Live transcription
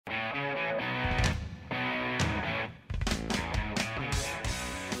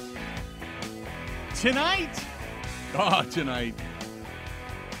tonight. Oh, tonight.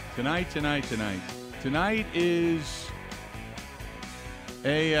 Tonight is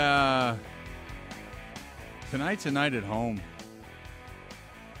tonight's a night at home.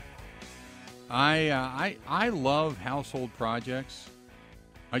 I love household projects.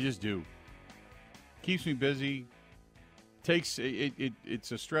 I just do. Keeps me busy.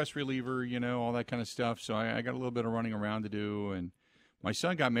 It's a stress reliever, all that kind of stuff. So I got a little bit of running around to do. And my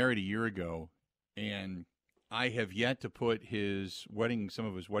son got married a year ago, and I have yet to put some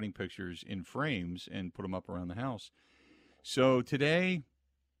of his wedding pictures in frames and put them up around the house. So today,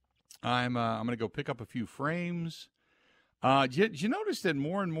 I'm going to go pick up a few frames. Did you notice that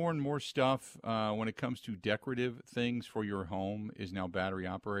more and more stuff when it comes to decorative things for your home is now battery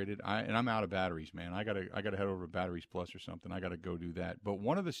operated? I'm out of batteries, man. I gotta head over to Batteries Plus or something. I gotta go do that. But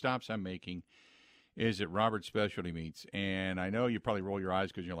one of the stops I'm making is at Robert's Specialty Meats, and I know you probably roll your eyes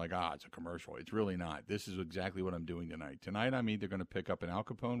because you're like, it's a commercial. It's really not. This is exactly what I'm doing tonight. Tonight I'm either going to pick up an Al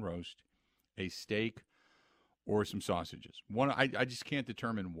Capone roast, a steak, or some sausages. I just can't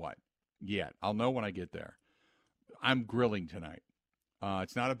determine what yet. I'll know when I get there. I'm grilling tonight.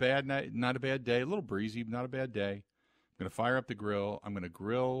 It's not a bad night, not a bad day. A little breezy, but not a bad day. I'm going to fire up the grill. I'm going to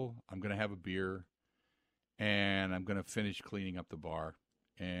grill. I'm going to have a beer, and I'm going to finish cleaning up the bar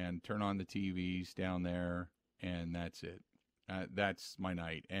and turn on the TVs down there, and that's it. That's my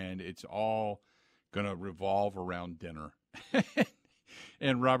night, and it's all going to revolve around dinner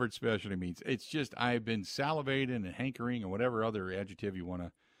and Robert's Specialty Meats. It's just I've been salivating and hankering and whatever other adjective you want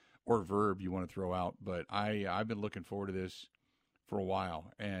to or verb you want to throw out, but I've been looking forward to this for a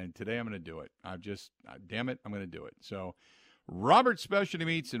while, and today I'm going to do it. Damn it, I'm going to do it. So Robert's Specialty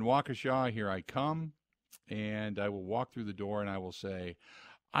Meats in Waukesha, here I come, and I will walk through the door and I will say,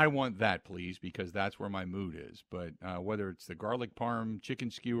 I want that, please, because that's where my mood is. But whether it's the garlic parm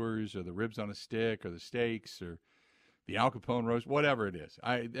chicken skewers or the ribs on a stick or the steaks or the Al Capone roast, whatever it is,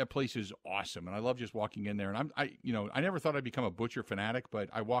 that place is awesome, and I love just walking in there. And I never thought I'd become a butcher fanatic, but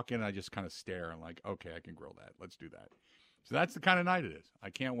I walk in and I just kind of stare and like, okay, I can grill that. Let's do that. So that's the kind of night it is.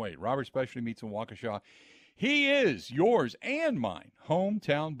 I can't wait. Robert Specialty Meats in Waukesha. He is yours and mine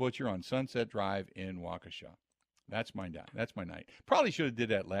hometown butcher on Sunset Drive in Waukesha. That's my night. That's my night. Probably should have did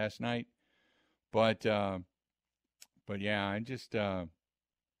that last night, but yeah, I just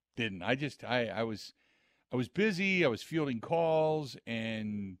didn't. I was busy. I was fielding calls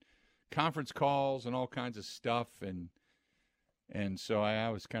and conference calls and all kinds of stuff, and so I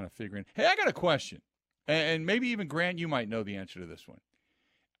was kind of figuring, hey, I got a question, and maybe even Grant, you might know the answer to this one.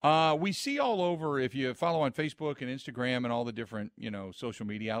 We see all over, if you follow on Facebook and Instagram and all the different social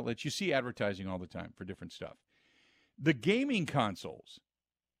media outlets, you see advertising all the time for different stuff. The gaming consoles,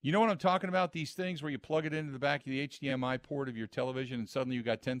 you know what I'm talking about? These things where you plug it into the back of the HDMI port of your television and suddenly you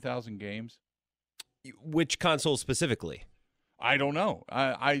got 10,000 games. Which console specifically? I don't know.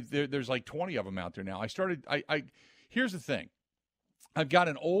 There's like 20 of them out there now. Here's the thing. I've got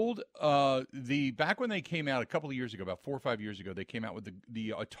an old, back when they came out a couple of years ago, about 4 or 5 years ago, they came out with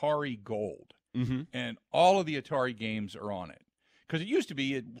the Atari Gold. Mm-hmm. And all of the Atari games are on it. Because it used to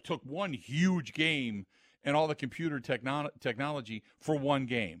be, it took one huge game and all the computer technology for one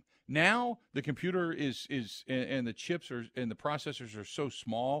game. Now the computer is and the chips and the processors are so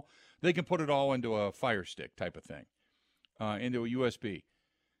small, they can put it all into a Fire Stick type of thing, into a USB.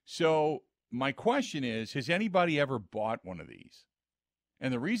 So my question is, has anybody ever bought one of these?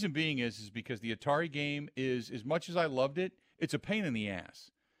 And the reason being is because the Atari game is, as much as I loved it, it's a pain in the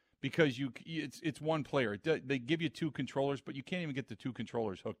ass. Because it's one player. They give you two controllers, but you can't even get the two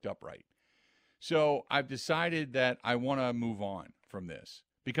controllers hooked up right. So I've decided that I want to move on from this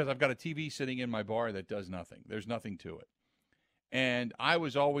because I've got a TV sitting in my bar that does nothing. There's nothing to it. And I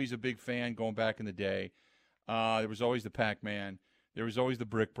was always a big fan going back in the day. There was always the Pac-Man. There was always the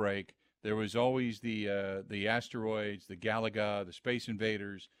Brick Break. There was always the Asteroids, the Galaga, the Space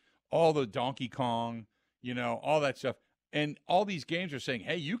Invaders, all the Donkey Kong, all that stuff. And all these games are saying,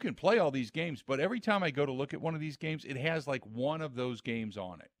 hey, you can play all these games. But every time I go to look at one of these games, it has like one of those games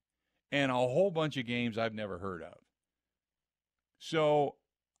on it. And a whole bunch of games I've never heard of. So,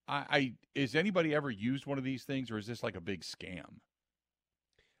 is anybody ever used one of these things, or is this like a big scam?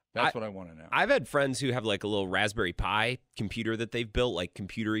 That's what I want to know. I've had friends who have like a little Raspberry Pi computer that they've built, like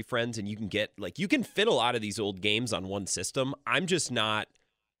computery friends, and you can fit a lot of these old games on one system. I'm just not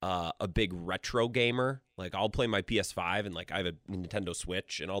a big retro gamer. Like I'll play my PS5 and like I have a Nintendo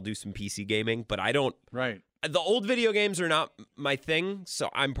Switch and I'll do some PC gaming, but I don't. Right. The old video games are not my thing, so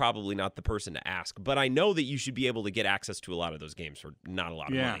I'm probably not the person to ask. But I know that you should be able to get access to a lot of those games for not a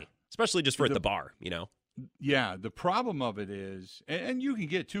lot of money, especially just for at the bar, Yeah, the problem of it is, and you can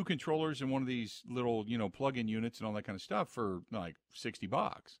get two controllers and one of these little, plug-in units and all that kind of stuff for like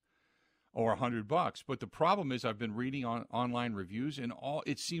 $60 or $100. But the problem is, I've been reading on online reviews, and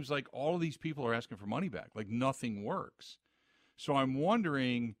it seems like all of these people are asking for money back. Like nothing works. So I'm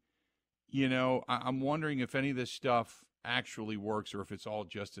wondering, I'm wondering if any of this stuff actually works or if it's all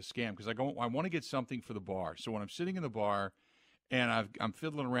just a scam. Because I want to get something for the bar. So when I'm sitting in the bar and I'm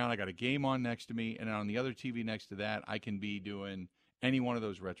fiddling around, I got a game on next to me, and on the other TV next to that, I can be doing any one of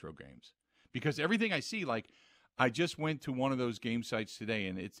those retro games. Because everything I see, like I just went to one of those game sites today,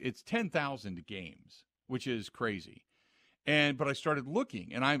 and it's 10,000 games, which is crazy. But I started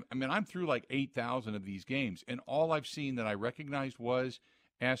looking, and I'm through like 8,000 of these games, and all I've seen that I recognized was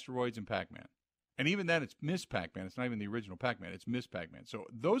Asteroids and Pac-Man. And even then, it's Miss Pac-Man. It's not even the original Pac-Man. It's Miss Pac-Man. So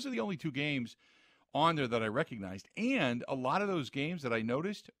those are the only two games on there that I recognized. And a lot of those games that I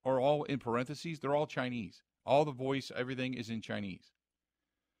noticed are all in parentheses. They're all Chinese. All the voice, everything is in Chinese.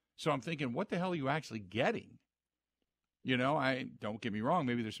 So I'm thinking, what the hell are you actually getting? I don't get me wrong.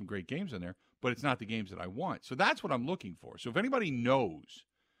 Maybe there's some great games in there, but it's not the games that I want. So that's what I'm looking for. So if anybody knows,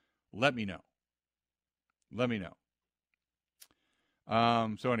 let me know. Let me know.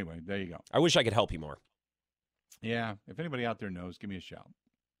 So anyway, there you go. I wish I could help you more. Yeah, if anybody out there knows, give me a shout.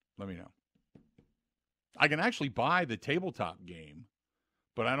 Let me know. I can actually buy the tabletop game,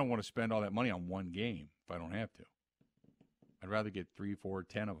 but I don't want to spend all that money on one game if I don't have to. I'd rather get 3, 4,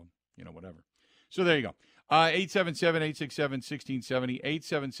 10 of them, whatever. So there you go. 877-867-1670,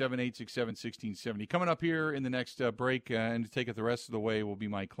 877-867-1670. Coming up here in the next break, and to take it the rest of the way will be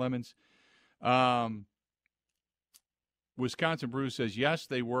Mike Clemens. Wisconsin Brew says, yes,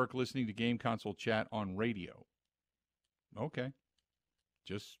 they work listening to Game Console Chat on radio. Okay.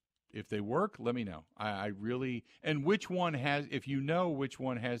 Just, if they work, let me know. I really, and which one has, if you know which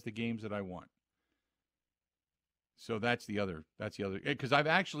one has the games that I want. So that's the other, because I've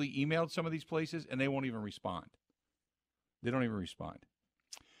actually emailed some of these places, and they won't even respond. They don't even respond.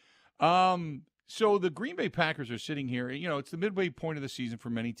 So the Green Bay Packers are sitting here, it's the midway point of the season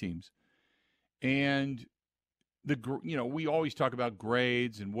for many teams. And we always talk about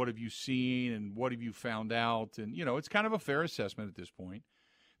grades and what have you seen and what have you found out. And, it's kind of a fair assessment at this point.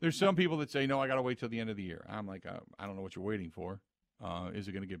 There's some people that say, no, I got to wait till the end of the year. I'm like, I don't know what you're waiting for. Is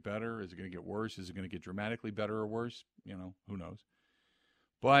it going to get better? Is it going to get worse? Is it going to get dramatically better or worse? Who knows?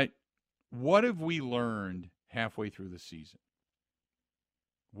 But what have we learned halfway through the season?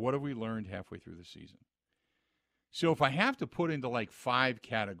 What have we learned halfway through the season? So if I have to put into like 5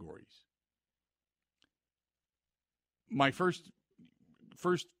 categories, my first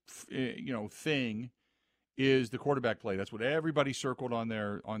thing is the quarterback play. That's what everybody circled on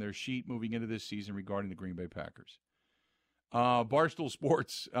their sheet moving into this season regarding the Green Bay Packers. Barstool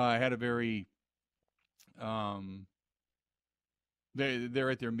Sports had a very they're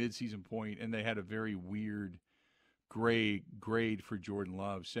at their midseason point, and they had a very weird grade for Jordan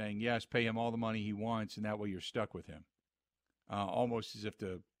Love, saying, yes, pay him all the money he wants, and that way you're stuck with him. Almost as if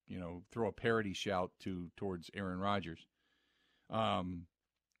to throw a parody shout towards Aaron Rodgers.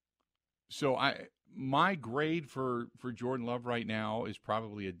 So my grade for Jordan Love right now is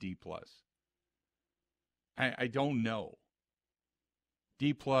probably a D+. I don't know.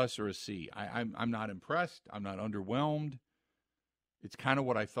 D+ or a C. I'm not impressed. I'm not underwhelmed. It's kind of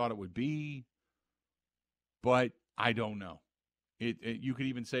what I thought it would be, but I don't know. You could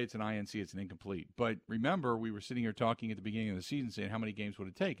even say it's an INC, it's an incomplete. But remember, we were sitting here talking at the beginning of the season saying how many games would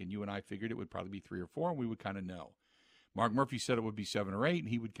it take, and you and I figured it would probably be 3 or 4, and we would kind of know. Mark Murphy said it would be 7 or 8, and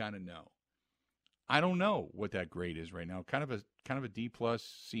he would kind of know. I don't know what that grade is right now. Kind of a D+,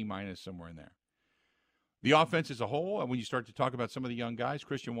 C-, somewhere in there. The offense as a whole, and when you start to talk about some of the young guys,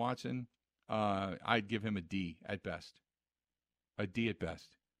 Christian Watson, I'd give him a D at best. A D at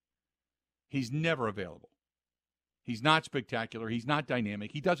best. He's never available. He's not spectacular. He's not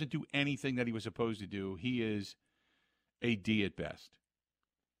dynamic. He doesn't do anything that he was supposed to do. He is a D at best.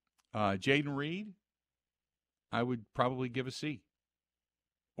 Jaden Reed, I would probably give a C.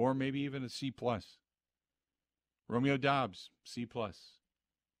 Or maybe even a C+. Romeo Dobbs, C+.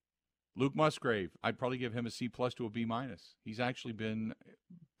 Luke Musgrave, I'd probably give him a C+ to a B-. He's actually been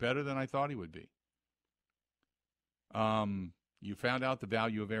better than I thought he would be. You found out the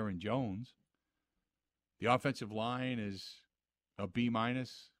value of Aaron Jones. The offensive line is a B-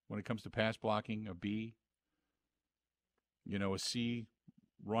 when it comes to pass blocking, a B. A C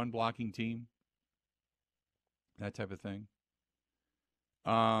run blocking team. That type of thing.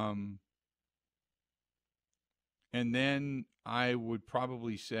 And then I would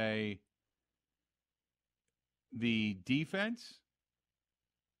probably say the defense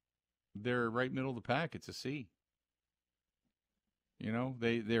they're right middle of the pack. It's a C. You know,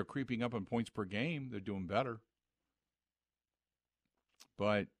 they're creeping up on points per game. They're doing better.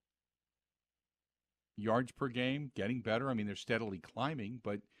 But yards per game, getting better. I mean, they're steadily climbing,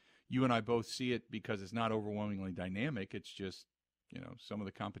 but you and I both see it because it's not overwhelmingly dynamic. It's just, you know, some of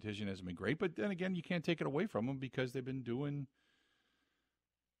the competition hasn't been great. But then again, you can't take it away from them because they've been doing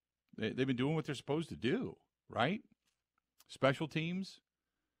what they're supposed to do, right? Special teams,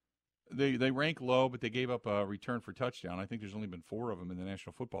 they rank low, but they gave up a return for touchdown. I think there's only been 4 of them in the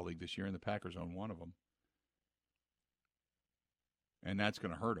National Football League this year, and the Packers own 1 of them. And that's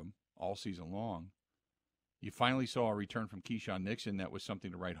going to hurt them all season long. You finally saw a return from Keyshawn Nixon. That was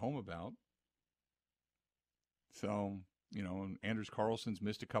something to write home about. So, you know, and Anders Carlson's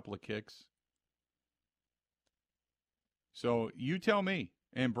missed a couple of kicks. So you tell me.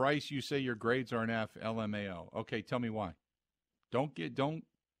 And Bryce, you say your grades are an F, LMAO. Okay, tell me why. Don't give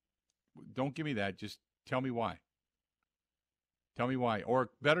me that. Just tell me why. Tell me why. Or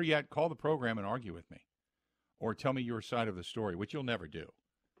better yet, call the program and argue with me. Or tell me your side of the story, which you'll never do.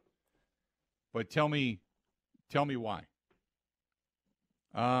 But tell me why.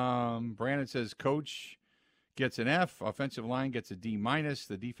 Brandon says coach gets an F, offensive line gets a D-.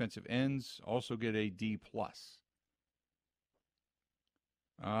 The defensive ends also get a D+.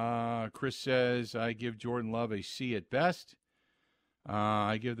 Chris says I give Jordan Love a C at best.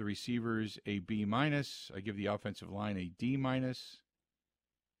 I give the receivers a B-. I give the offensive line a D-.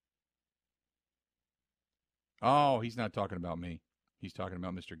 Oh, he's not talking about me. He's talking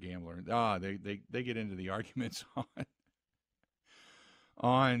about Mr. Gambler. They get into the arguments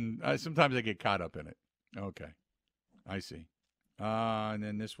on sometimes I get caught up in it. Okay, I see. And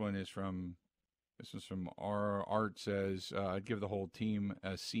then this one is from Art says I'd give the whole team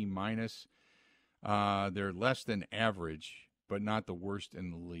a C-. They're less than average, but not the worst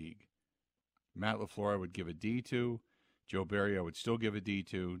in the league. Matt LaFleur I would give a D to. Joe Barry I would still give a D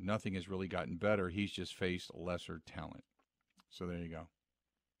to. Nothing has really gotten better. He's just faced lesser talent. So there you go.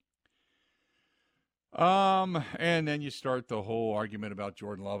 And then you start the whole argument about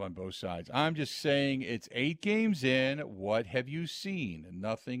Jordan Love on both sides. I'm just saying it's 8 games in. What have you seen?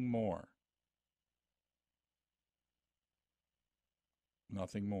 Nothing more.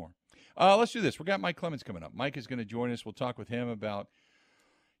 Nothing more. Let's do this. We got Mike Clemens coming up. Mike is going to join us. We'll talk with him about,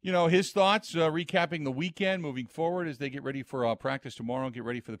 you know, his thoughts, recapping the weekend, moving forward as they get ready for practice tomorrow and get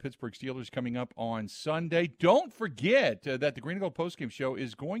ready for the Pittsburgh Steelers coming up on Sunday. Don't forget that the Green and Gold postgame show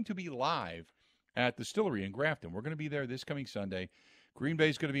is going to be live at the Distillery in Grafton. We're going to be there this coming Sunday. Green Bay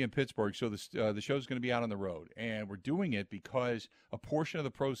is going to be in Pittsburgh, so the show is going to be out on the road. And we're doing it because a portion of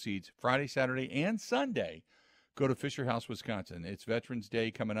the proceeds, Friday, Saturday, and Sunday, go to Fisher House, Wisconsin. It's Veterans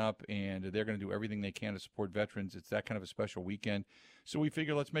Day coming up, and they're going to do everything they can to support veterans. It's that kind of a special weekend. So we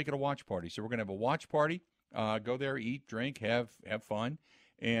figure let's make it a watch party. So we're going to have a watch party, go there, eat, drink, have fun.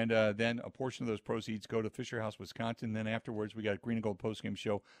 And then a portion of those proceeds go to Fisher House, Wisconsin. Then afterwards, we got Green and Gold postgame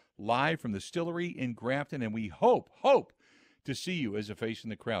show live from the Distillery in Grafton. And we hope to see you as a face in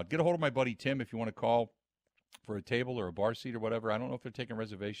the crowd. Get a hold of my buddy Tim if you want to call for a table or a bar seat or whatever. I don't know if they're taking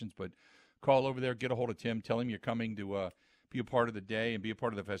reservations, but call over there, get a hold of Tim, tell him you're coming to be a part of the day and be a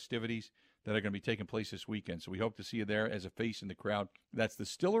part of the festivities that are going to be taking place this weekend. So we hope to see you there as a face in the crowd. That's the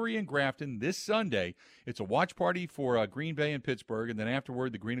Distillery in Grafton this Sunday. It's a watch party for Green Bay and Pittsburgh, and then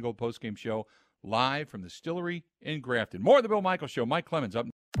afterward, the Green and Gold postgame show live from the Distillery in Grafton. More of the Bill Michaels Show. Mike Clemens up.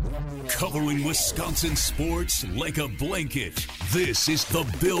 Covering Wisconsin sports like a blanket. This is the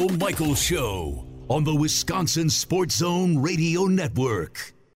Bill Michaels Show on the Wisconsin Sports Zone Radio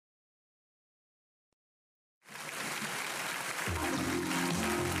Network.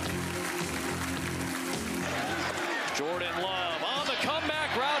 Jordan Love on the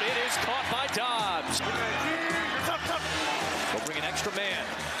comeback route. It is caught by Dobbs. They'll bring an extra man.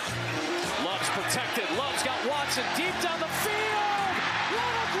 Love's protected. Love's got Watson deep down the field. What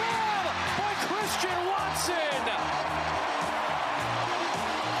a grab by Christian Watson.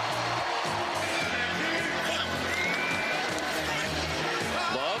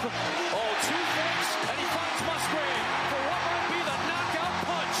 Love, two fakes, and he finds Musgrave for what might be the knockout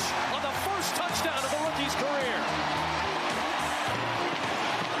punch on the first touchdown of the rookie's career.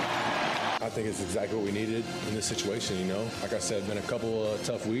 I think it's exactly what we needed in this situation, you know. Like I said, been a couple of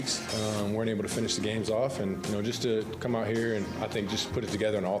tough weeks. Weren't able to finish the games off, and, you know, just to come out here and I think just put it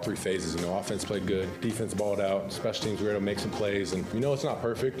together in all 3 phases. You know, offense played good, defense balled out, special teams we were able to make some plays, and, you know, it's not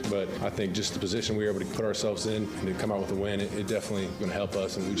perfect, but I think just the position we were able to put ourselves in and to come out with a win, it definitely going to help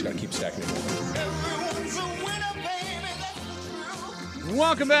us, and we just got to keep stacking it.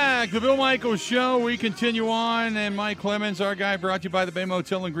 Welcome back. The Bill Michaels Show. We continue on, and Mike Clemens, our guy, brought to you by the Bay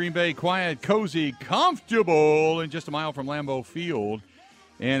Motel in Green Bay. Quiet, cozy, comfortable, and just a mile from Lambeau Field.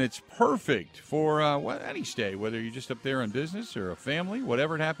 And it's perfect for any stay, whether you're just up there on business or a family,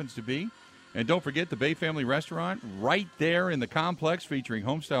 whatever it happens to be. And don't forget the Bay Family Restaurant right there in the complex, featuring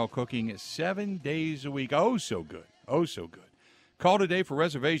homestyle cooking 7 days a week. Oh, so good. Oh, so good. Call today for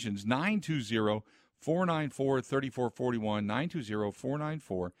reservations, 920-494-3441,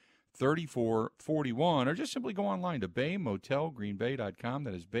 920-494-3441, or just simply go online to baymotelgreenbay.com.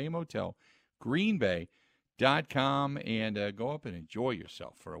 That is baymotelgreenbay.com, and go up and enjoy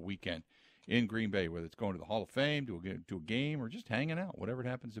yourself for a weekend in Green Bay, whether it's going to the Hall of Fame, to a game, or just hanging out, whatever it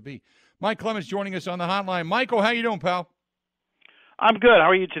happens to be. Mike Clemens joining us on the hotline. Michael, how you doing, pal? I'm good. How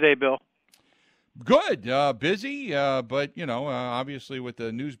are you today, Bill? Good. Busy, but, obviously with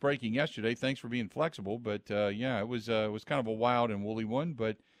the news breaking yesterday, thanks for being flexible. But, it was kind of a wild and woolly one.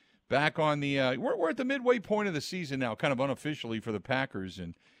 But back on the we're at the midway point of the season now, kind of unofficially for the Packers.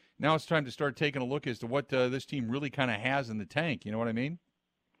 And now it's time to start taking a look as to what this team really kind of has in the tank. You know what I mean?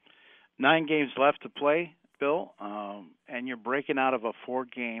 9 games left to play, Bill, and you're breaking out of a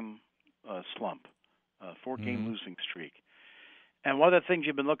 4-game slump, a 4-game losing streak. And one of the things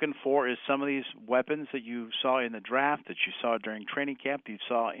you've been looking for is some of these weapons that you saw in the draft, that you saw during training camp, that you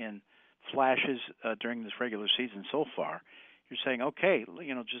saw in flashes during this regular season so far. You're saying, okay,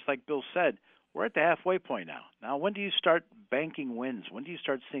 just like Bill said, we're at the halfway point now. Now, when do you start banking wins? When do you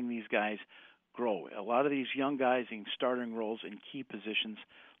start seeing these guys grow? A lot of these young guys in starting roles in key positions,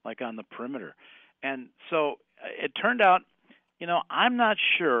 like on the perimeter. And so it turned out, I'm not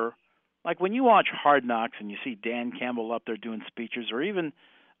sure. Like when you watch Hard Knocks and you see Dan Campbell up there doing speeches, or even,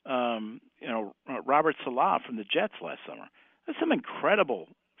 Robert Salah from the Jets last summer, there's some incredible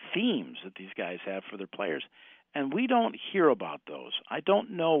themes that these guys have for their players, and we don't hear about those. I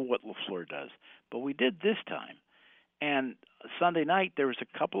don't know what LaFleur does, but we did this time. And Sunday night, there was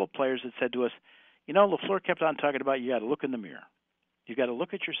a couple of players that said to us, LaFleur kept on talking about you got to look in the mirror. You got to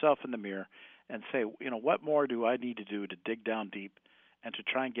look at yourself in the mirror and say, what more do I need to do to dig down deep and to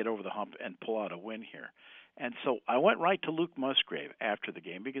try and get over the hump and pull out a win here? And so I went right to Luke Musgrave after the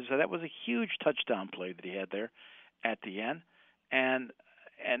game, because that was a huge touchdown play that he had there at the end. And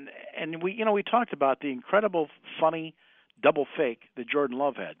we talked about the incredible, funny double fake that Jordan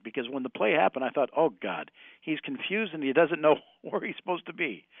Love had, because when the play happened, I thought, oh, God, he's confused and he doesn't know where he's supposed to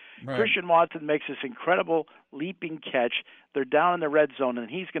be. Right. Christian Watson makes this incredible leaping catch. They're down in the red zone, and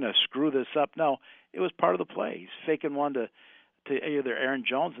he's going to screw this up. No, it was part of the play. He's faking one to either Aaron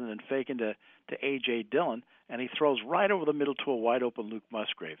Jones and then faking to A.J. Dillon, and he throws right over the middle to a wide-open Luke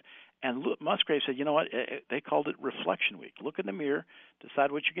Musgrave. And Luke Musgrave said, you know what, they called it reflection week. Look in the mirror,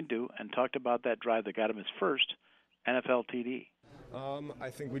 decide what you can do, and talked about that drive that got him his first NFL TD. I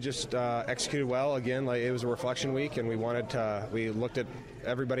think we just executed well. Again, like it was a reflection week, and we looked at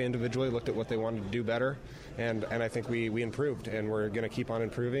everybody individually, looked at what they wanted to do better, and I think we improved, and we're going to keep on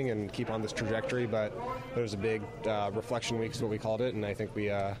improving and keep on this trajectory. But there was a big reflection week is what we called it, and I think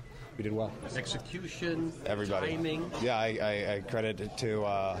we did well. Execution, everybody. Timing. Yeah, I credit it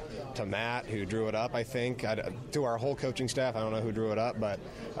to Matt, who drew it up, I think. To our whole coaching staff, I don't know who drew it up, but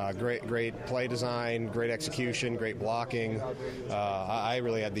great play design, great execution, great blocking. I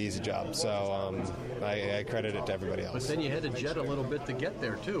really had the easy job, so I credit it to everybody else. But then you had to jet a little bit to get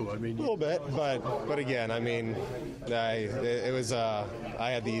there, too. I mean, a little bit, but again, I mean, I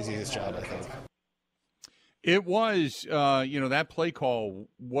had the easiest job, I think. It was, that play call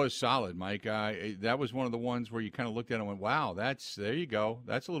was solid, Mike. That was one of the ones where you kind of looked at it and went, wow, there you go.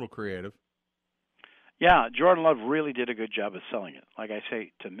 That's a little creative. Yeah, Jordan Love really did a good job of selling it. Like I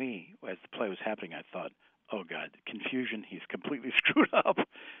say, to me, as the play was happening, I thought, oh, God, confusion. He's completely screwed up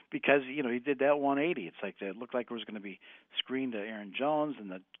because, he did that 180. It's like it looked like it was going to be screened to Aaron Jones, and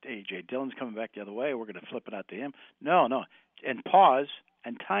the A.J. Dillon's coming back the other way. We're going to flip it out to him. No. And pause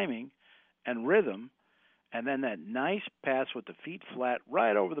and timing and rhythm. And then that nice pass with the feet flat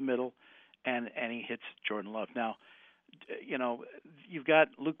right over the middle, and he hits Jordan Love. Now, you've got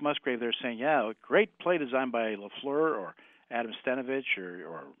Luke Musgrave there saying, yeah, great play design by LaFleur or Adam Stenovich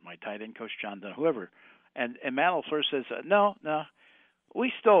or my tight end coach John Dunn, whoever. And Matt LaFleur says, no,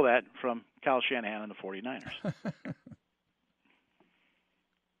 we stole that from Kyle Shanahan and the 49ers.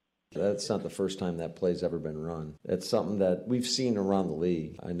 That's not the first time that play's ever been run. It's something that we've seen around the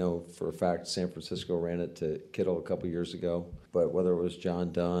league. I know for a fact San Francisco ran it to Kittle a couple years ago, but whether it was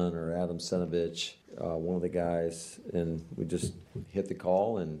John Dunn or Adam Stenovich, one of the guys, and we just hit the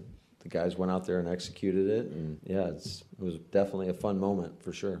call, and the guys went out there and executed it, and yeah, it was definitely a fun moment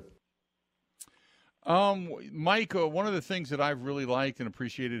for sure. Mike, one of the things that I've really liked and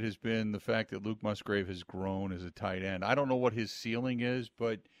appreciated has been the fact that Luke Musgrave has grown as a tight end. I don't know what his ceiling is,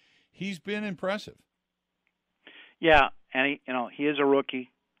 but he's been impressive. Yeah, and he is a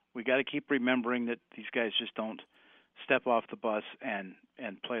rookie. We got to keep remembering that these guys just don't step off the bus and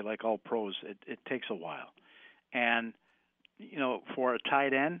play like all pros. It takes a while, and for a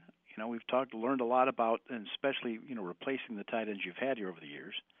tight end, we've learned a lot about, and especially replacing the tight ends you've had here over the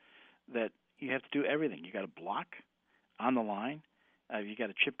years, that you have to do everything. You got to block on the line. You got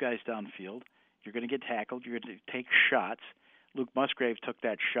to chip guys downfield. You're going to get tackled. You're going to take shots. Luke Musgrave took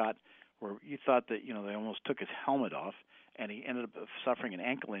that shot where you thought that they almost took his helmet off, and he ended up suffering an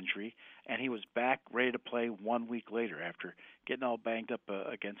ankle injury, and he was back ready to play 1 week later after getting all banged up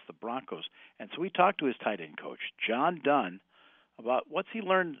against the Broncos. And so we talked to his tight end coach, John Dunn, about what's he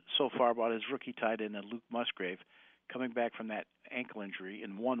learned so far about his rookie tight end, Luke Musgrave, coming back from that ankle injury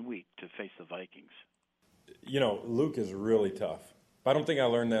in 1 week to face the Vikings. Luke is really tough. I don't think I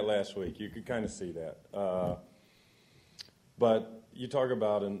learned that last week. You could kind of see that. But you talk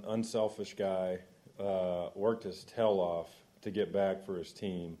about an unselfish guy, worked his tail off to get back for his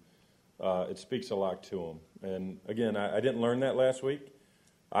team. It speaks a lot to him. And, again, I didn't learn that last week.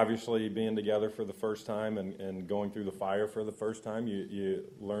 Obviously, being together for the first time and going through the fire for the first time, you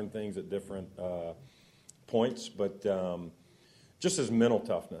learn things at different points. But just his mental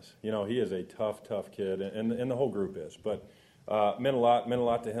toughness. He is a tough kid, and the whole group is. But meant a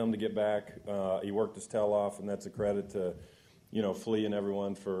lot to him to get back. He worked his tail off, and that's a credit to Flea and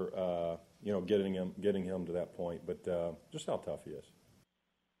everyone for getting him to that point. But just how tough he is.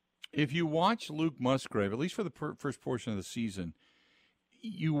 If you watch Luke Musgrave, at least for the first portion of the season,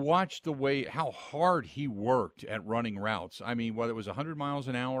 you watch how hard he worked at running routes. I mean, whether it was 100 miles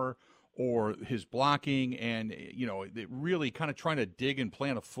an hour or his blocking and, really kind of trying to dig and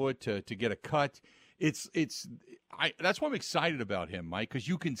plant a foot to get a cut. That's why I'm excited about him, Mike, because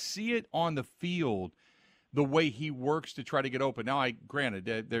you can see it on the field, the way he works to try to get open. Now, granted,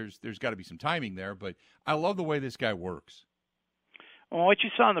 there's got to be some timing there, but I love the way this guy works. Well, what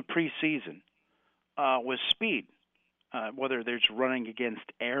you saw in the preseason was speed. Whether there's running against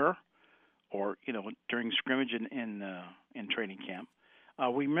air or during scrimmage in training camp.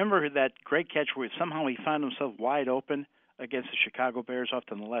 We remember that great catch where somehow he found himself wide open against the Chicago Bears off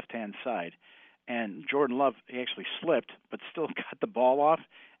on the left-hand side. And Jordan Love, he actually slipped, but still got the ball off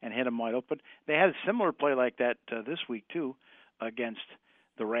and hit him wide open. They had a similar play like that this week, too, against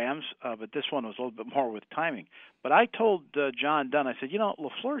the Rams, but this one was a little bit more with timing. But I told John Dunn, I said,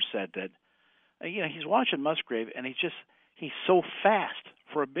 LaFleur said that, he's watching Musgrave, and he's so fast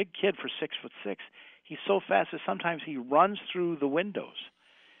for a big kid for 6'6". He's so fast that sometimes he runs through the windows.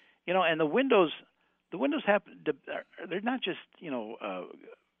 And the windows happen to, they're not just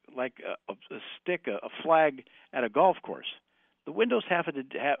like a stick, a flag at a golf course. The windows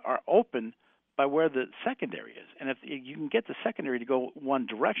are open by where the secondary is, and if you can get the secondary to go one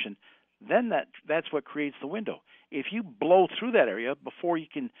direction, then that's what creates the window. If you blow through that area before you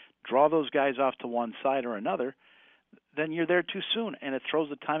can draw those guys off to one side or another, then you're there too soon, and it throws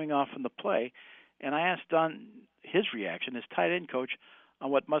the timing off in the play. And I asked Don his reaction, his tight end coach, on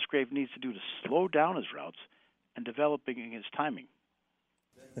what Musgrave needs to do to slow down his routes and developing his timing.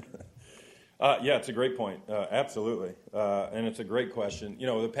 Yeah, it's a great point. Absolutely. And it's a great question.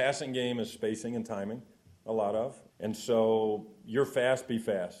 The passing game is spacing and timing, a lot of. And so you're fast, be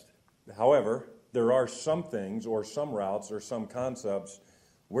fast. However, there are some things or some routes or some concepts,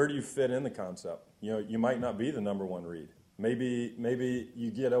 where do you fit in the concept? You might not be the number one read. Maybe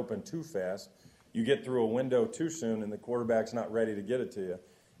you get open too fast, you get through a window too soon, and the quarterback's not ready to get it to you.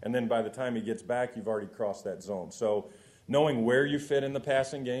 And then by the time he gets back, you've already crossed that zone. So knowing where you fit in the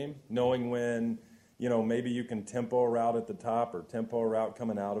passing game, knowing when, maybe you can tempo a route at the top or tempo a route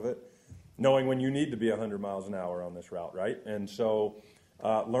coming out of it, knowing when you need to be 100 miles an hour on this route, right? And so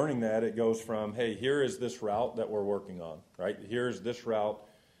learning that, it goes from, hey, here is this route that we're working on, right? Here's this route,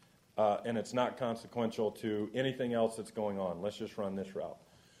 and it's not consequential to anything else that's going on. Let's just run this route.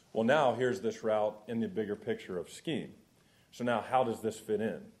 Well, now here's this route in the bigger picture of scheme. So now how does this fit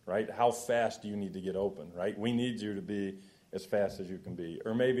in, right? How fast do you need to get open, right? We need you to be as fast as you can be.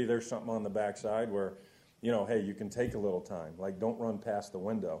 Or maybe there's something on the backside where, hey, you can take a little time. Like, don't run past the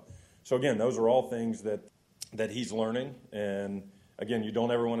window. So, again, those are all things that he's learning. And, again, you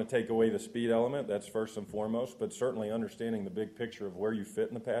don't ever want to take away the speed element. That's first and foremost. But certainly understanding the big picture of where you fit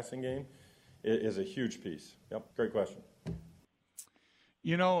in the passing game is a huge piece. Yep, great question.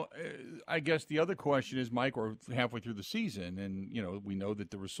 I guess the other question is, Mike, we're halfway through the season, and, we know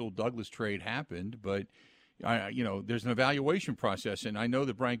that the Rasul Douglas trade happened, but there's an evaluation process, and I know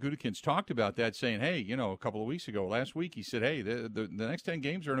that Brian Gutekunst talked about that, saying, hey, a couple of weeks ago, last week, he said, hey, the next 10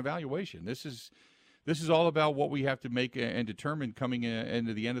 games are an evaluation. This is all about what we have to make and determine coming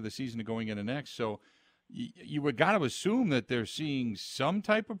into the end of the season and going into next. So you would got to assume that they're seeing some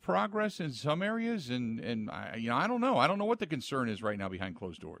type of progress in some areas, and I don't know. I don't know what the concern is right now behind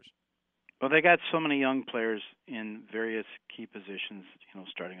closed doors. Well, they got so many young players in various key positions,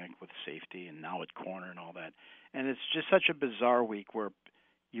 starting like with safety and now at corner and all that. And it's just such a bizarre week where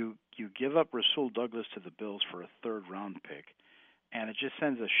you give up Rasul Douglas to the Bills for a third-round pick, and it just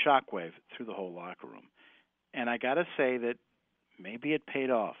sends a shockwave through the whole locker room. And I got to say that maybe it paid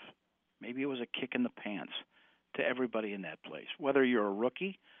off. Maybe it was a kick in the pants to everybody in that place. Whether you're a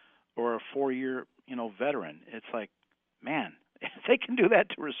rookie or a 4-year, veteran, it's like, man, if they can do that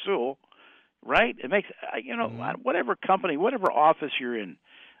to Rasul, right? It makes, whatever company, whatever office you're in,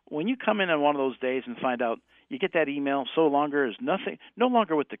 when you come in on one of those days and find out you get that email, no longer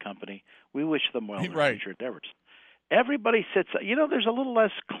with the company, we wish them well in their future endeavors. Everybody sits, there's a little less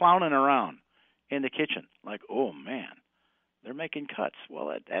clowning around in the kitchen, like, oh, man, they're making cuts.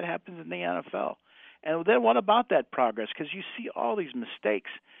 Well, that happens in the NFL. And then what about that progress? Because you see all these mistakes,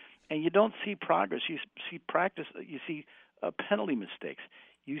 and you don't see progress. You see practice. You see penalty mistakes.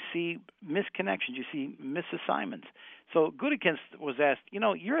 You see misconnections. You see misassignments. So Gutekunst was asked,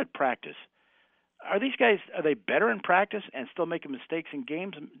 you're at practice. Are these guys, are they better in practice and still making mistakes in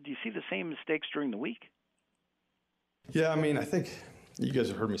games? Do you see the same mistakes during the week? Yeah, I think you guys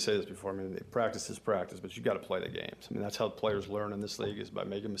have heard me say this before. Practice is practice, but you got to play the games. That's how players learn in this league, is by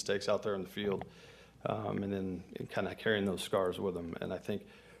making mistakes out there in the field, and then kind of carrying those scars with them. And I think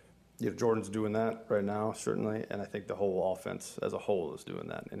Jordan's doing that right now, certainly, and I think the whole offense as a whole is doing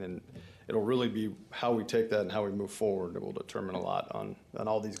that. And then it'll really be how we take that and how we move forward that will determine a lot on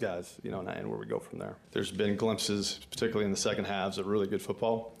all these guys, and where we go from there. There's been glimpses, particularly in the second halves, of really good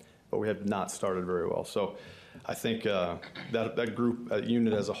football, but we have not started very well. So I think that group, that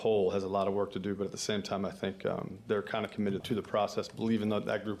unit as a whole, has a lot of work to do, but at the same time, I think they're kind of committed to the process, believe in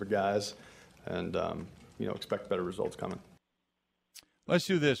that group of guys, and expect better results coming. Let's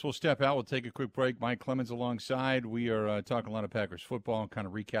do this. We'll step out. We'll take a quick break. Mike Clemens alongside. We are talking a lot of Packers football and kind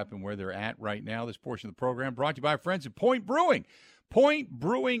of recapping where they're at right now. This portion of the program brought to you by our friends at Point Brewing. Point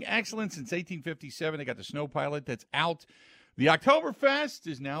Brewing, excellent since 1857. They got the Snow Pilot that's out. The Oktoberfest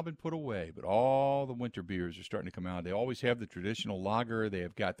has now been put away, but all the winter beers are starting to come out. They always have the traditional lager. They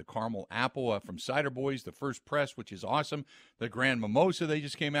have got the caramel apple from Cider Boys, the First Press, which is awesome. The Grand Mimosa they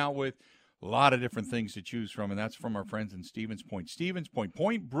just came out with. A lot of different things to choose from, and that's from our friends in Stevens Point. Stevens Point,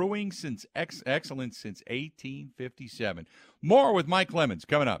 Point Brewing, since excellence since 1857. More with Mike Clemens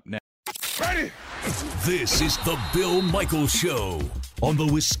coming up next. Ready? This is the Bill Michaels Show on the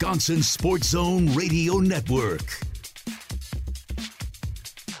Wisconsin Sports Zone Radio Network.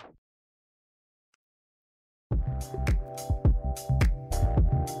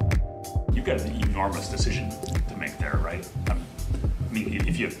 You've got an enormous decision to make there, right?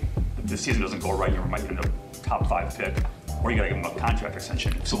 If the season doesn't go right, you might end up top 5 pick, or you got to give him a contract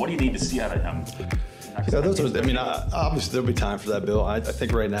extension. So what do you need to see out of him? Obviously there'll be time for that, Bill. I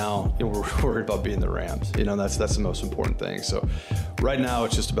think right now we're worried about beating the Rams. That's the most important thing. So right now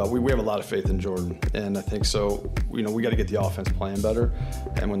it's just about we have a lot of faith in Jordan, and I think so. We got to get the offense playing better,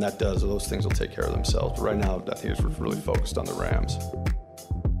 and when that does, those things will take care of themselves. But right now, I think we're really focused on the Rams.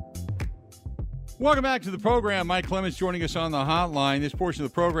 Welcome back to the program. Mike Clemens joining us on the hotline. This portion of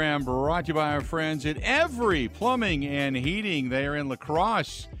the program brought to you by our friends at Every Plumbing and Heating. They are in La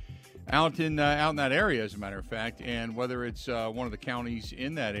Crosse, out in that area, as a matter of fact. And whether it's one of the counties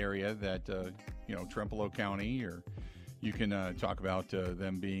in that area, that Trempealeau County, or you can talk about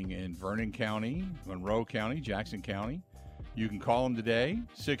them being in Vernon County, Monroe County, Jackson County. You can call them today,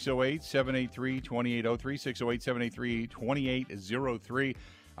 608-783-2803, 608-783-2803.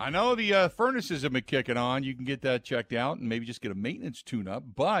 I know the furnaces have been kicking on. You can get that checked out and maybe just get a maintenance tune-up.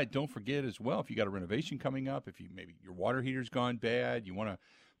 But don't forget as well, if you got a renovation coming up, if maybe your water heater's gone bad, you want to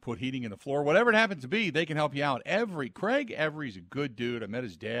put heating in the floor, whatever it happens to be, they can help you out. Craig Every's a good dude. I met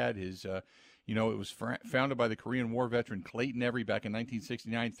his dad. It was founded by the Korean War veteran Clayton Every back in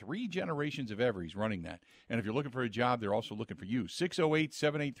 1969. 3 generations of Every's running that. And if you're looking for a job, they're also looking for you.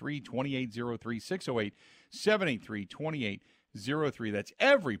 608-783-2803, 608-783-2803. That's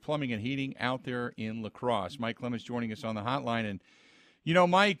Every Plumbing and Heating out there in La Crosse. Mike Clemens joining us on the hotline. And,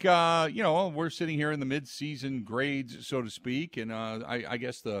 Mike, we're sitting here in the mid-season grades, so to speak. And I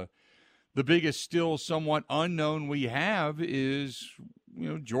guess the biggest still somewhat unknown we have is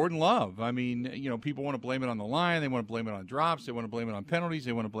Jordan Love. I mean, people want to blame it on the line. They want to blame it on drops. They want to blame it on penalties.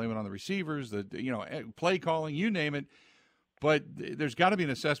 They want to blame it on the receivers, play calling, you name it. But there's got to be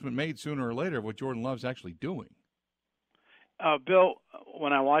an assessment made sooner or later of what Jordan Love's actually doing. Bill,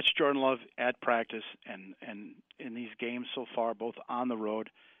 when I watched Jordan Love at practice and in these games so far, both on the road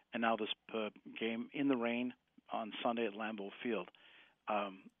and now this game in the rain on Sunday at Lambeau Field,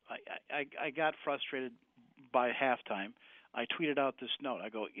 I got frustrated by halftime. I tweeted out this note. I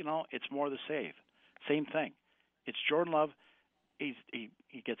go, it's more the same thing. It's Jordan Love. He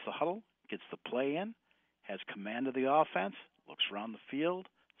gets the huddle, gets the play in, has command of the offense, looks around the field,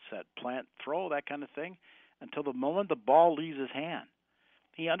 set, plant, throw, that kind of thing, until the moment the ball leaves his hand.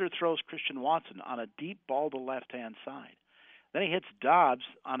 He underthrows Christian Watson on a deep ball to the left-hand side. Then he hits Dobbs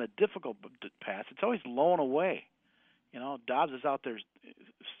on a difficult pass. It's always blown away. Dobbs is out there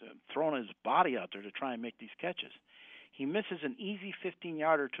throwing his body out there to try and make these catches. He misses an easy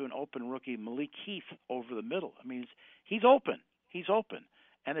 15-yarder to an open rookie, Malik Heath, over the middle. I mean, he's open. He's open.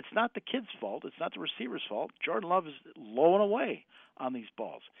 And it's not the kid's fault. It's not the receiver's fault. Jordan Love is blowing away on these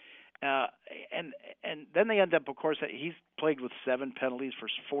balls. And then they end up, of course, he's plagued with 7 penalties for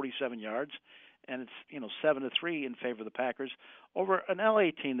 47 yards, and it's 7-3 in favor of the Packers over an LA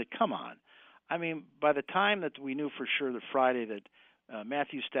team that, come on. I mean, by the time that we knew for sure that Friday that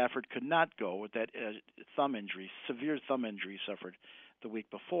Matthew Stafford could not go with that thumb injury, severe thumb injury suffered the week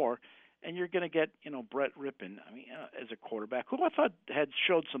before, and you're going to get Brett Rippon, as a quarterback, who I thought had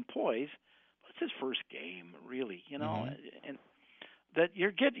showed some poise, but it's his first game, really, and that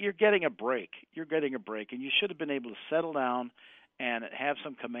you're getting a break. You're getting a break, and you should have been able to settle down and have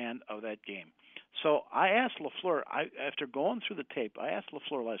some command of that game. So I asked LaFleur, after going through the tape, I asked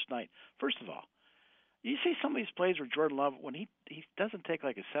LaFleur last night, first of all, you see some of these plays where Jordan Love, when he doesn't take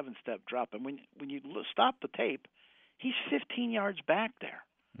like a 7-step drop, and when you stop the tape, he's 15 yards back there.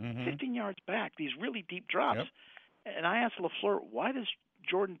 15 yards back, these really deep drops. Yep. And I asked LaFleur, why does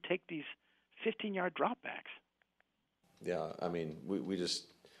Jordan take these 15-yard dropbacks? Yeah, I mean,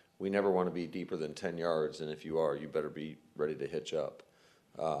 we never want to be deeper than 10 yards, and if you are, you better be ready to hitch up.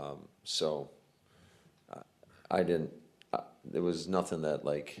 There was nothing that,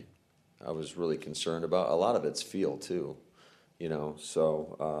 I was really concerned about. A lot of it's feel, too,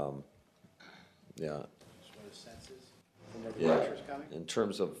 so, yeah. Yeah, in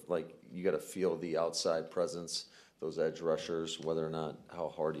terms of, you got to feel the outside presence, those edge rushers, whether or not how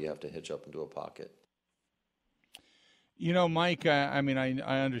hard you have to hitch up into a pocket. Mike, I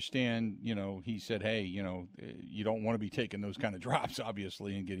understand, he said, hey, you don't want to be taking those kind of drops,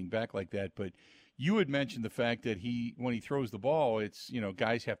 obviously, and getting back like that. But you had mentioned the fact that when he throws the ball, it's,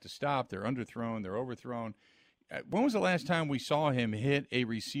 guys have to stop. They're underthrown. They're overthrown. When was the last time we saw him hit a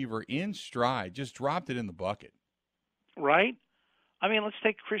receiver in stride, just dropped it in the bucket? Right? Let's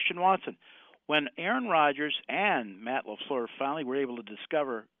take Christian Watson. When Aaron Rodgers and Matt LaFleur finally were able to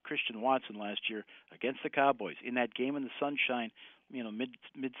discover Christian Watson last year against the Cowboys in that game in the sunshine,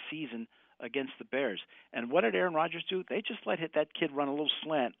 mid-season against the Bears. And what did Aaron Rodgers do? They just let that kid run a little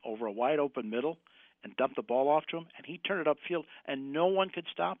slant over a wide-open middle and dump the ball off to him, and he turned it upfield, and no one could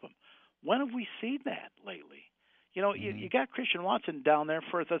stop him. When have we seen that lately? You got Christian Watson down there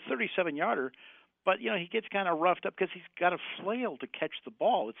for the 37-yarder, but, he gets kind of roughed up because he's got a flail to catch the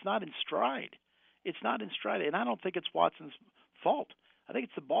ball. It's not in stride. And I don't think it's Watson's fault. I think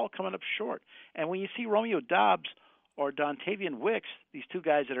it's the ball coming up short. And when you see Romeo Dobbs or Dontavian Wicks, these two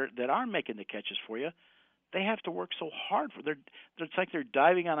guys that are making the catches for you, they have to work so hard. It's like they're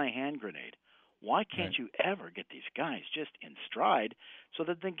diving on a hand grenade. Why can't you ever get these guys just in stride so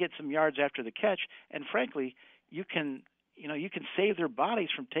that they get some yards after the catch? And frankly, you can save their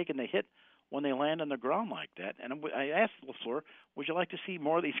bodies from taking the hit when they land on the ground like that. And I asked LaFleur, would you like to see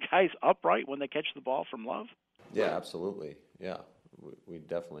more of these guys upright when they catch the ball from Love? Yeah, absolutely. Yeah, we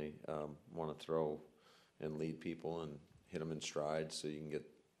definitely want to throw and lead people and hit them in stride so you can get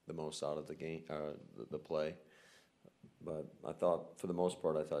the most out of the game, the play. But I thought, for the most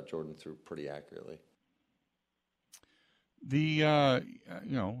part, Jordan threw pretty accurately. He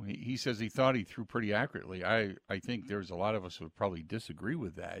says he thought he threw pretty accurately. I think there's a lot of us who would probably disagree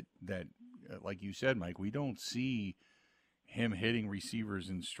with that, like you said, Mike, we don't see him hitting receivers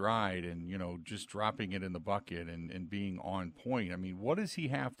in stride and, just dropping it in the bucket and being on point. What does he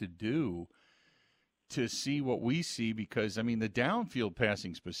have to do to see what we see? Because, the downfield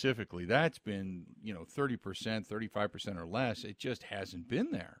passing specifically, that's been, 30%, 35% or less. It just hasn't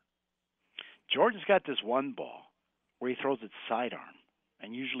been there. Jordan's got this one ball where he throws it sidearm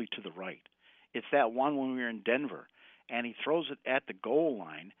and usually to the right. It's that one when we were in Denver, and he throws it at the goal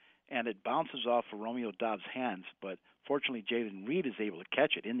line, and it bounces off of Romeo Dobbs' hands. But fortunately, Jaden Reed is able to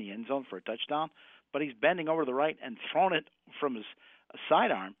catch it in the end zone for a touchdown. But he's bending over to the right and throwing it from his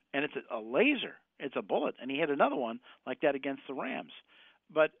sidearm, and it's a laser. It's a bullet, and he had another one like that against the Rams.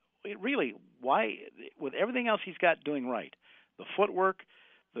 But really, why, with everything else he's got doing right, the footwork,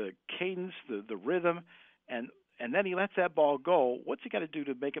 the cadence, the rhythm, and then he lets that ball go, what's he got to do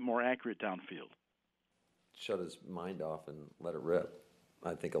to make it more accurate downfield? Shut his mind off and let it rip.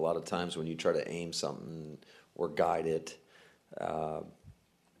 I think a lot of times when you try to aim something or guide it,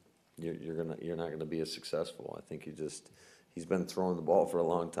 you're not gonna be as successful. I think he's been throwing the ball for a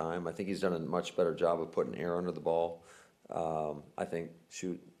long time. I think he's done a much better job of putting air under the ball. I think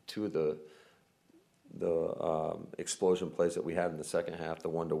two of the explosion plays that we had in the second half, the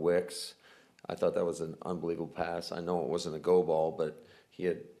one to Wicks, I thought that was an unbelievable pass. I know it wasn't a go ball, but he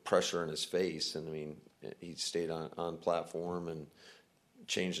had pressure in his face, and I mean, he stayed on platform and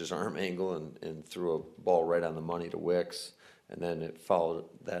changed his arm angle and threw a ball right on the money to Wicks. And then it followed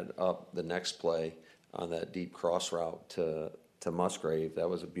that up the next play on that deep cross route to Musgrave. That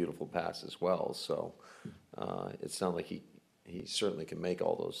was a beautiful pass as well. So it sounded like he certainly can make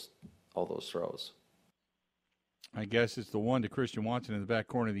all those throws. I guess it's the one to Christian Watson in the back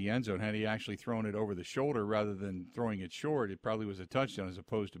corner of the end zone. Had he actually thrown it over the shoulder rather than throwing it short, it probably was a touchdown as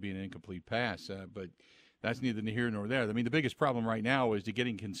opposed to being an incomplete pass. But that's neither here nor there. I mean, the biggest problem right now is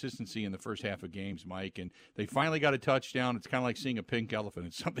getting consistency in the first half of games, Mike. And they finally got a touchdown. It's kind of like seeing a pink elephant.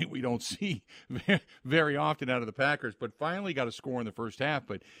 It's something we don't see very often out of the Packers, but finally got a score in the first half.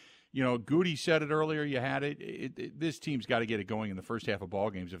 But, you know, Goody said it earlier. You had it. This team's got to get it going in the first half of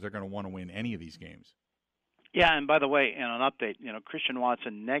ball games if they're going to want to win any of these games. Yeah, and by the way, in an update, Christian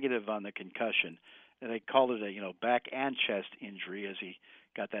Watson negative on the concussion. They called it a back and chest injury as he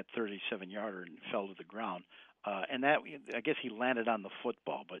got that 37-yarder and fell to the ground. And that, I guess he landed on the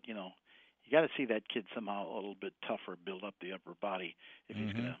football, but you got to see that kid somehow a little bit tougher, build up the upper body if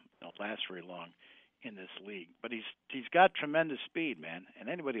he's going to last very long in this league. But he's got tremendous speed, man. And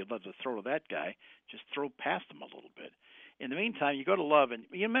anybody who'd love to throw to that guy, just throw past him a little bit. In the meantime, you go to Love, and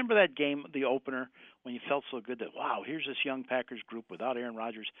you remember that game, the opener, when you felt so good that, wow, here's this young Packers group without Aaron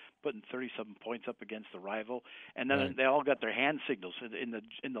Rodgers putting 37 points up against the rival, and then they all got their hand signals in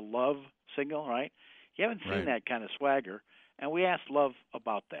the Love signal, right? You haven't seen that kind of swagger, and we asked Love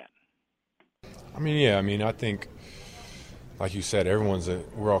about that. I think, like you said,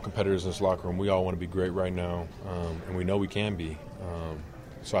 we're all competitors in this locker room. We all want to be great right now, and we know we can be.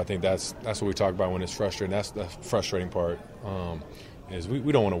 So I think that's what we talk about when it's frustrating. That's the frustrating part. Is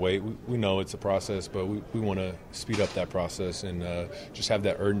we don't want to wait. We know it's a process, but we want to speed up that process and just have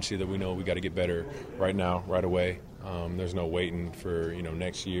that urgency that we know we got to get better right now, right away. There's no waiting for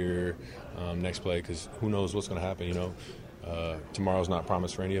next year, next play, because who knows what's going to happen. Tomorrow's not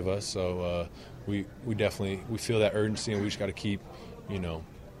promised for any of us. So we definitely feel that urgency, and we just got to keep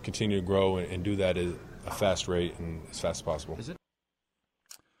continue to grow and do that at a fast rate and as fast as possible.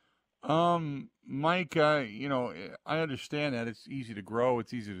 Mike, I understand that it's easy to grow,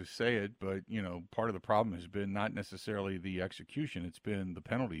 it's easy to say it, but, part of the problem has been not necessarily the execution. It's been the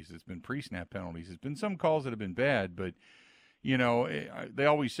penalties. It's been pre-snap penalties. It's been some calls that have been bad, but, they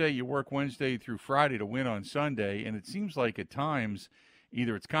always say you work Wednesday through Friday to win on Sunday, and it seems like at times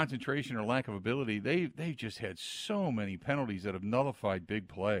either it's concentration or lack of ability. They've just had so many penalties that have nullified big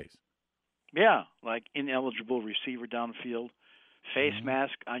plays. Yeah, like ineligible receiver downfield, face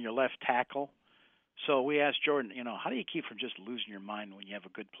mask on your left tackle. So we asked Jordan, how do you keep from just losing your mind when you have a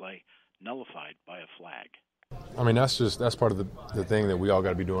good play nullified by a flag? That's part of the thing that we all got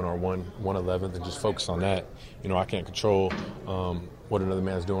to be doing our 1/11th and just focus on that. I can't control what another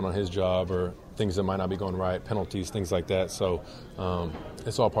man's doing on his job or things that might not be going right, penalties, things like that. So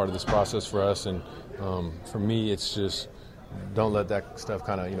it's all part of this process for us. And for me, it's just don't let that stuff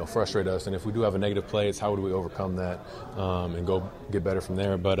kind of frustrate us. And if we do have a negative play, it's how do we overcome that and go get better from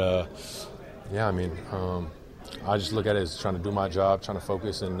there. But I just look at it as trying to do my job, trying to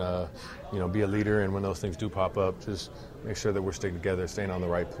focus and be a leader. And when those things do pop up, just make sure that we're sticking together, staying on the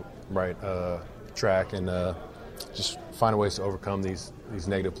right track, and just find ways to overcome these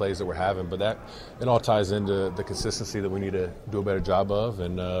negative plays that we're having. But it all ties into the consistency that we need to do a better job of,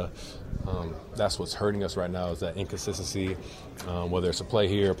 and that's what's hurting us right now is that inconsistency, whether it's a play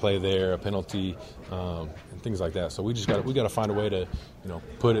here, a play there, a penalty, and things like that. So we got to find a way to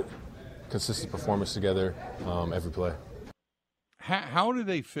put consistent performance together every play. How do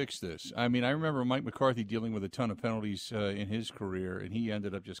they fix this? I remember Mike McCarthy dealing with a ton of penalties in his career, and he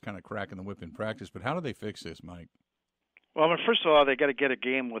ended up just kind of cracking the whip in practice. But how do they fix this, Mike? Well, first of all, they got to get a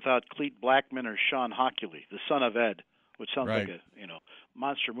game without Clete Blackman or Sean Hockley, the son of Ed, which sounds Right. like a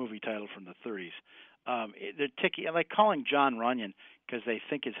monster movie title from the 30s. They're ticky, like calling John Runyon because they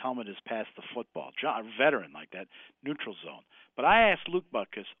think his helmet is past the football. John, a veteran like that, neutral zone. But I asked Luke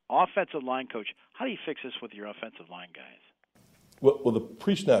Butkus, offensive line coach, how do you fix this with your offensive line guys? Well, the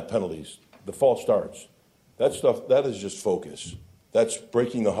pre-snap penalties, the false starts, that stuff, that is just focus. That's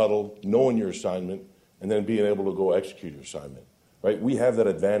breaking the huddle, knowing your assignment, and then being able to go execute your assignment, right? We have that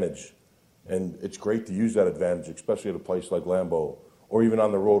advantage, and it's great to use that advantage, especially at a place like Lambeau or even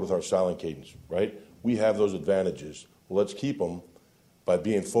on the road with our silent cadence, right? We have those advantages. Well, let's keep them by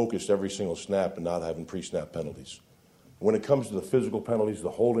being focused every single snap and not having pre-snap penalties. When it comes to the physical penalties, the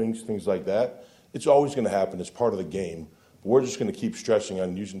holdings, things like that, it's always going to happen. It's part of the game. But we're just going to keep stressing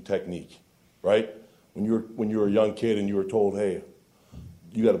on using technique, right? When you were a young kid and you were told, hey,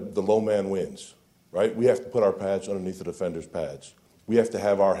 the low man wins, right? We have to put our pads underneath the defender's pads. We have to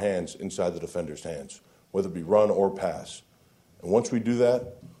have our hands inside the defender's hands, whether it be run or pass. And once we do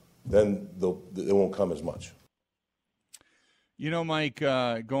that, then it won't come as much. Mike,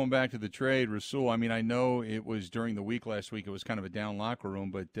 going back to the trade, Rasul, I mean, I know it was during the week last week. It was kind of a down locker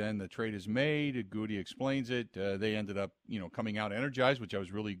room, but then the trade is made. Goody explains it. They ended up, coming out energized, which I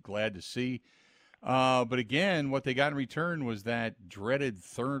was really glad to see. But again, what they got in return was that dreaded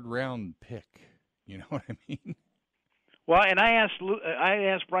third-round pick. You know what I mean? Well, and I asked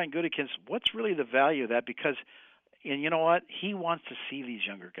Brian Gutekunst, what's really the value of that? Because, and you know what? He wants to see these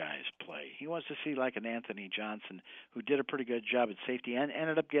younger guys play. He wants to see like an Anthony Johnson who did a pretty good job at safety and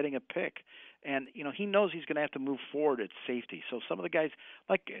ended up getting a pick. And, he knows he's going to have to move forward at safety. So some of the guys,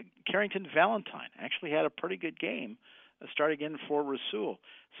 like Carrington Valentine, actually had a pretty good game starting in for Rasul.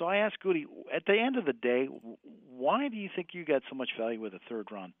 So I asked Goody, at the end of the day, why do you think you got so much value with a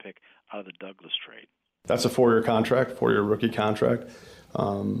third-round pick out of the Douglas trade? That's a 4-year contract, 4-year rookie contract.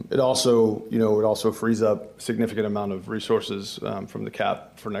 It also frees up a significant amount of resources from the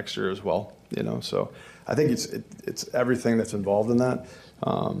cap for next year as well. So I think it's everything that's involved in that,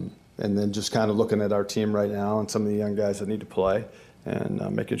 and then just kind of looking at our team right now and some of the young guys that need to play,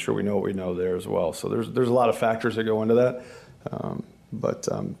 and making sure we know what we know there as well. So there's a lot of factors that go into that. But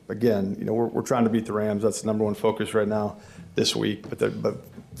again, we're trying to beat the Rams. That's the number one focus right now this week. But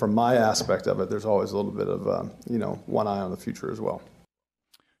from my aspect of it, there's always a little bit of one eye on the future as well.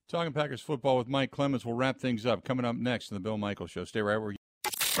 Talking Packers football with Mike Clemens. We'll wrap things up. Coming up next in the Bill Michaels Show. Stay right where you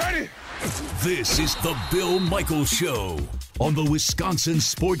are. Ready? This is the Bill Michaels Show on the Wisconsin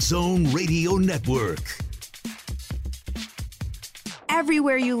Sports Zone Radio Network.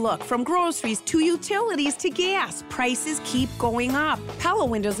 Everywhere you look, from groceries to utilities to gas, prices keep going up. Pella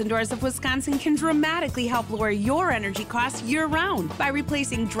Windows and Doors of Wisconsin can dramatically help lower your energy costs year-round by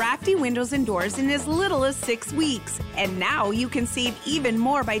replacing drafty windows and doors in as little as 6 weeks. And now you can save even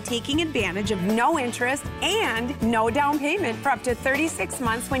more by taking advantage of no interest and no down payment for up to 36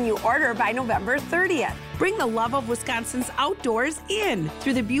 months when you order by November 30th. Bring the love of Wisconsin's outdoors in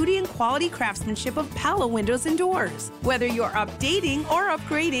through the beauty and quality craftsmanship of Pella Windows and Doors. Whether you're updating or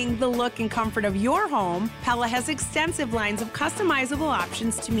upgrading the look and comfort of your home, Pella has extensive lines of customizable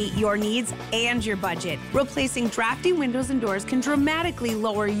options to meet your needs and your budget. Replacing drafty windows and doors can dramatically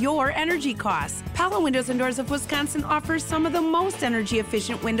lower your energy costs. Pella Windows and Doors of Wisconsin offers some of the most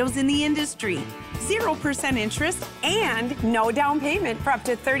energy-efficient windows in the industry. 0% interest and no down payment for up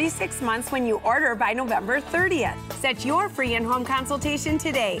to 36 months when you order by November 30th. Set your free in-home consultation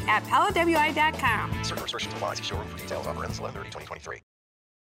today at PellaWI.com. Certain restrictions apply. See showroom for details. Offer ends 11/30/2023.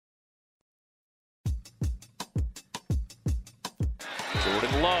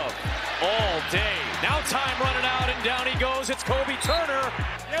 Jordan Love all day. Now time running out, and down he goes. It's Kobe Turner.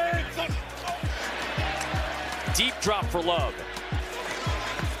 Deep drop for Love.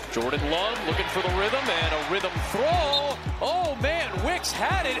 Jordan Love looking for the rhythm, and a rhythm throw. Oh, man, Wicks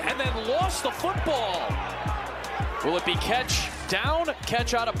had it and then lost the football. Will it be catch down,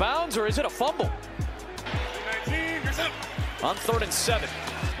 catch out of bounds, or is it a fumble? On 3rd and 7.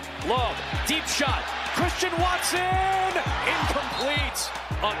 Love, deep shot. Christian Watson, incomplete.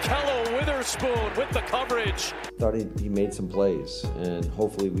 Akello Witherspoon with the coverage. Thought he made some plays, and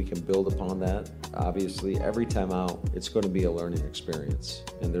hopefully we can build upon that. Obviously, every time out, it's going to be a learning experience,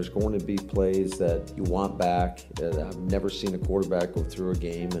 and there's going to be plays that you want back. I've never seen a quarterback go through a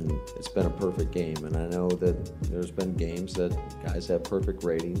game, and it's been a perfect game, and I know that there's been games that guys have perfect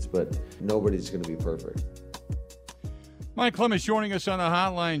ratings, but nobody's going to be perfect. Mike Clemens joining us on the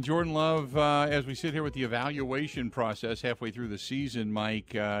hotline. Jordan Love, as we sit here with the evaluation process halfway through the season,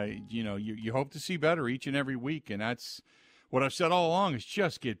 Mike, you hope to see better each and every week, and that's what I've said all along is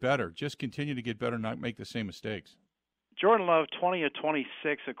just get better. Just continue to get better, not make the same mistakes. Jordan Love, 20 of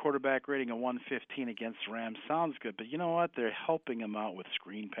 26, a quarterback rating of 115 against the Rams. Sounds good, but you know what? They're helping him out with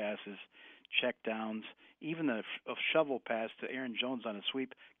screen passes, check downs. Even a shovel pass to Aaron Jones on a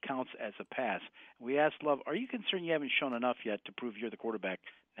sweep counts as a pass. We asked Love, are you concerned you haven't shown enough yet to prove you're the quarterback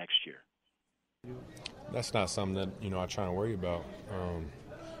next year? That's not something that, I try to worry about.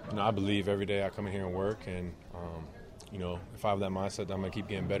 I believe every day I come in here and work, and, if I have that mindset that I'm going to keep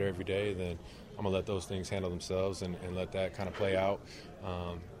getting better every day, then I'm going to let those things handle themselves and let that kind of play out.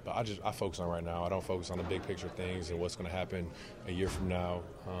 But I focus on right now. I don't focus on the big picture things and what's going to happen a year from now.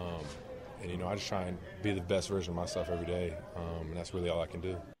 And, I just try and be the best version of myself every day, and that's really all I can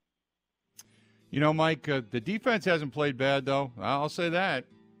do. Mike, the defense hasn't played bad, though. I'll say that.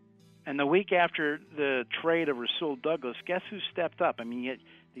 And the week after the trade of Rasul Douglas, guess who stepped up? I mean, you had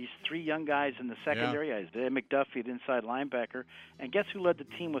these three young guys in the secondary, Isaiah McDuffie, the inside linebacker. And guess who led the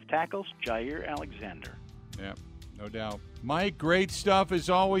team with tackles? Jair Alexander. Yeah, no doubt. Mike, great stuff as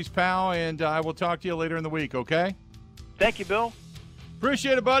always, pal, and I will talk to you later in the week, okay? Thank you, Bill.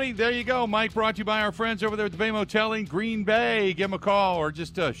 Appreciate it, buddy. There you go. Mike brought to you by our friends over there at the Bay Motel in Green Bay. Give them a call or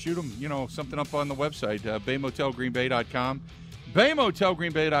just shoot them, something up on the website, baymotelgreenbay.com.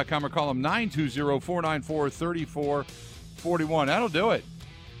 BayMotelGreenBay.com or call them 920-494-3441. That'll do it.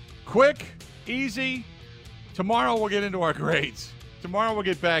 Quick, easy. Tomorrow we'll get into our grades. Tomorrow we'll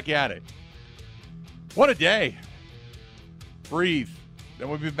get back at it. What a day. Breathe. Then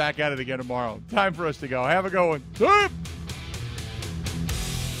we'll be back at it again tomorrow. Time for us to go. Have a good one.